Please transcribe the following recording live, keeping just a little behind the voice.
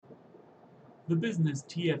The business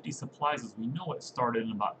TFD Supplies, as we know it, started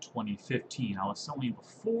in about 2015. I was selling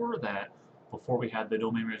before that, before we had the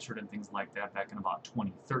domain registered and things like that, back in about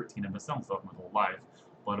 2013. I've been selling stuff my whole life,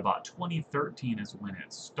 but about 2013 is when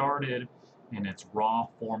it started in its raw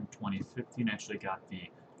form. 2015 actually got the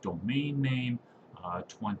domain name.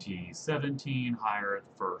 2017 hired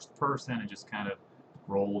the first person and just kind of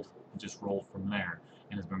rolled from there,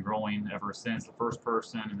 and has been growing ever since. The first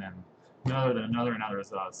person, and then another, and now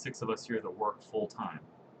there's 6 of us here that work full time.